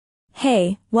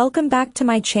Hey, welcome back to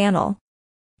my channel.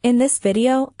 In this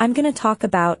video, I'm gonna talk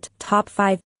about top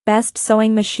 5 best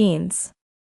sewing machines.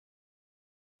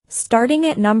 Starting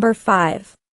at number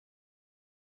 5.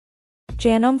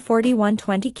 Janome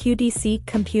 4120 QDC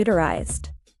Computerized.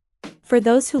 For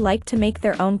those who like to make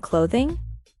their own clothing,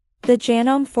 the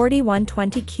Janome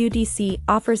 4120 QDC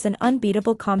offers an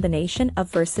unbeatable combination of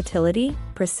versatility,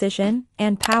 precision,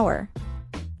 and power.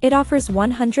 It offers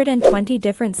 120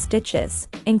 different stitches,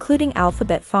 including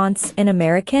alphabet fonts in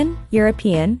American,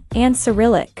 European, and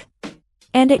Cyrillic.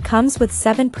 And it comes with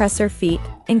 7 presser feet,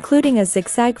 including a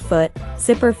zigzag foot,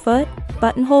 zipper foot,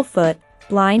 buttonhole foot,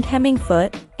 blind hemming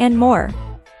foot, and more.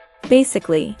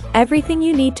 Basically, everything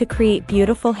you need to create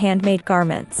beautiful handmade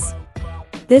garments.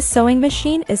 This sewing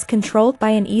machine is controlled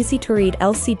by an easy-to-read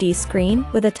LCD screen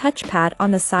with a touchpad on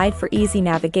the side for easy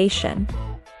navigation.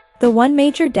 The one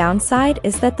major downside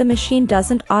is that the machine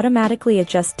doesn't automatically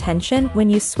adjust tension when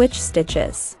you switch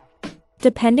stitches.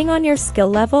 Depending on your skill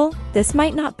level, this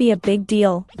might not be a big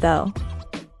deal, though.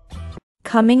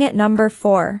 Coming at number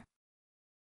 4.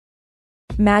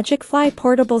 Magicfly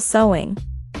Portable Sewing.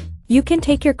 You can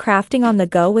take your crafting on the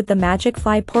go with the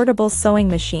Magicfly Portable Sewing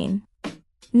Machine.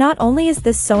 Not only is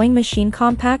this sewing machine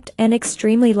compact and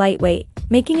extremely lightweight,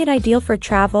 making it ideal for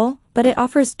travel, but it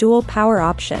offers dual power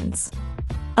options,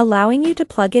 allowing you to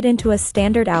plug it into a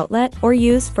standard outlet or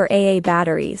use for AA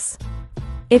batteries.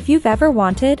 If you've ever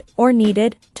wanted, or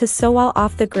needed, to sew while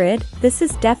off the grid, this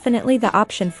is definitely the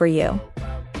option for you.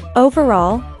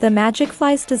 Overall, the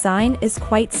Magicfly's design is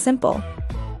quite simple,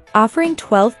 offering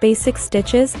 12 basic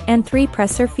stitches and 3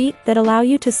 presser feet that allow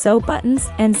you to sew buttons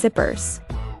and zippers.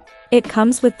 It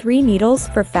comes with 3 needles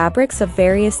for fabrics of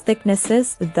various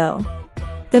thicknesses, though.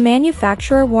 The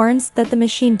manufacturer warns that the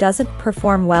machine doesn't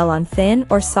perform well on thin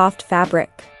or soft fabric,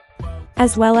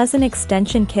 as well as an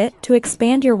extension kit to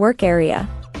expand your work area.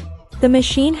 The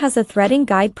machine has a threading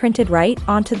guide printed right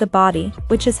onto the body,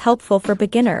 which is helpful for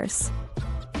beginners.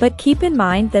 But keep in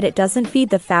mind that it doesn't feed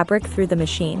the fabric through the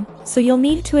machine, so you'll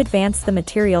need to advance the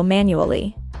material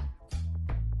manually.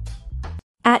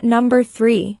 At number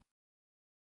 3.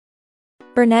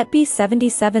 Bernat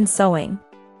B77 Sewing.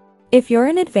 If you're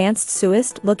an advanced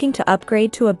sewist looking to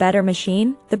upgrade to a better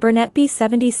machine, the Bernat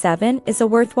B77 is a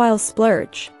worthwhile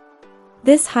splurge.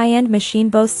 This high-end machine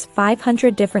boasts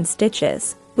 500 different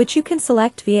stitches, which you can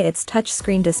select via its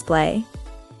touchscreen display.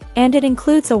 And it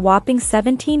includes a whopping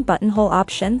 17 buttonhole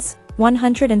options,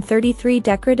 133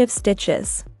 decorative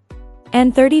stitches,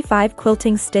 and 35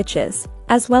 quilting stitches,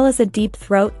 as well as a deep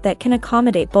throat that can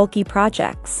accommodate bulky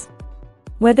projects.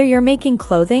 Whether you're making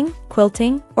clothing,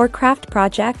 quilting, or craft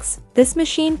projects, this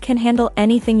machine can handle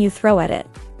anything you throw at it.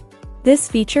 This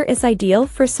feature is ideal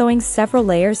for sewing several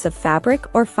layers of fabric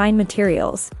or fine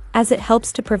materials, as it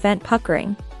helps to prevent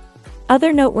puckering.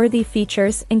 Other noteworthy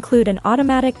features include an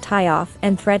automatic tie-off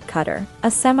and thread cutter,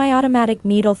 a semi-automatic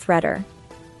needle threader,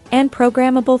 and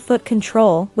programmable foot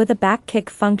control with a back kick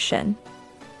function.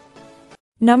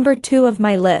 Number 2 of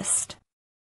my list.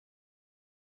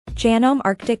 Janome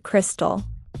Arctic Crystal.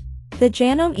 The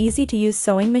Janome easy-to-use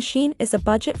sewing machine is a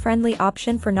budget-friendly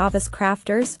option for novice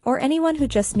crafters or anyone who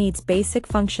just needs basic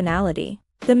functionality.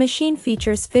 The machine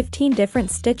features 15 different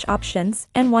stitch options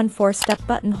and 1 4-step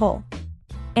buttonhole.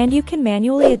 And you can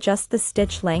manually adjust the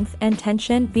stitch length and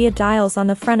tension via dials on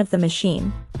the front of the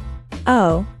machine.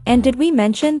 Oh, and did we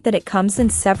mention that it comes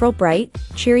in several bright,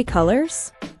 cheery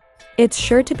colors? It's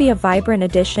sure to be a vibrant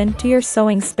addition to your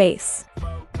sewing space.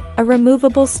 A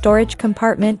removable storage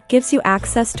compartment gives you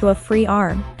access to a free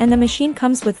arm, and the machine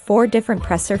comes with 4 different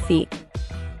presser feet,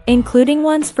 including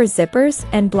ones for zippers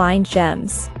and blind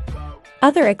gems.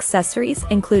 Other accessories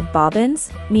include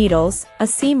bobbins, needles, a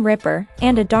seam ripper,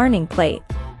 and a darning plate.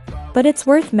 But it's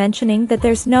worth mentioning that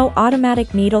there's no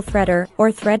automatic needle threader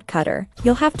or thread cutter.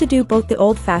 You'll have to do both the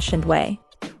old-fashioned way.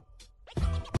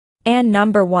 And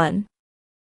number 1.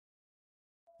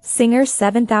 Singer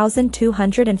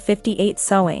 7258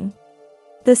 Sewing.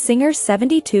 The Singer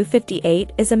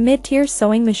 7258 is a mid-tier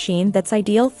sewing machine that's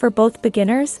ideal for both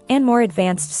beginners and more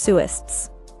advanced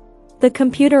sewists. The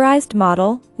computerized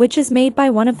model, which is made by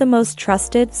one of the most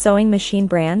trusted sewing machine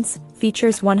brands,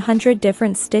 features 100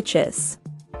 different stitches,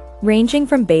 ranging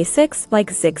from basics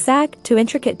like zigzag to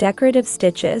intricate decorative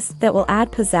stitches that will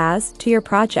add pizzazz to your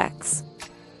projects.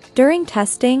 During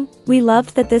testing, we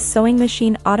loved that this sewing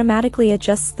machine automatically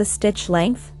adjusts the stitch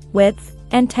length, width,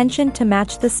 and tension to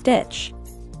match the stitch.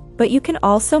 But you can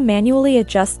also manually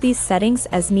adjust these settings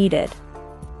as needed.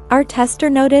 Our tester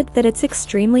noted that it's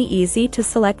extremely easy to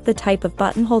select the type of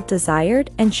buttonhole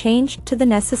desired and change to the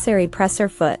necessary presser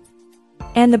foot.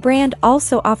 And the brand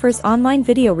also offers online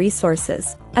video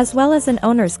resources, as well as an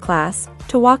owner's class,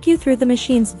 to walk you through the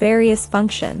machine's various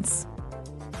functions.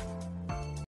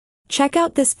 Check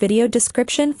out this video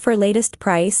description for latest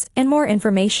price and more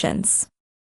informations.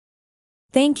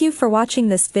 Thank you for watching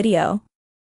this video.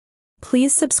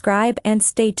 Please subscribe and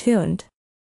stay tuned.